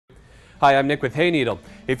Hi, I'm Nick with Hayneedle.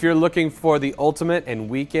 If you're looking for the ultimate and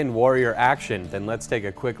weekend warrior action, then let's take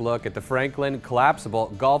a quick look at the Franklin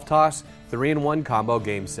Collapsible Golf Toss 3-in-1 combo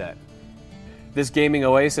game set. This gaming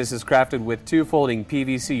oasis is crafted with two folding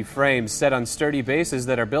PVC frames set on sturdy bases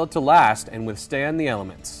that are built to last and withstand the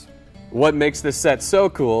elements. What makes this set so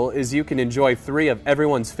cool is you can enjoy three of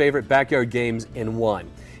everyone's favorite backyard games in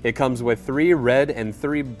one. It comes with 3 red and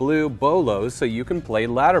 3 blue bolos so you can play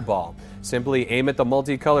ladder ball. Simply aim at the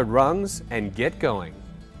multicolored rungs and get going.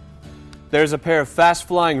 There's a pair of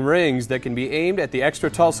fast-flying rings that can be aimed at the extra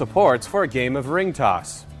tall supports for a game of ring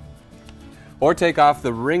toss. Or take off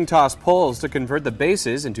the ring toss poles to convert the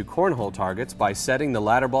bases into cornhole targets by setting the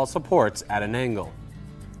ladder ball supports at an angle.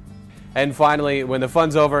 And finally, when the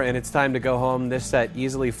fun's over and it's time to go home, this set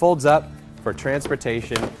easily folds up for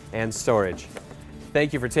transportation and storage.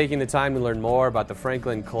 Thank you for taking the time to learn more about the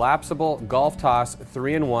Franklin Collapsible Golf Toss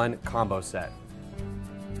 3-in-1 combo set.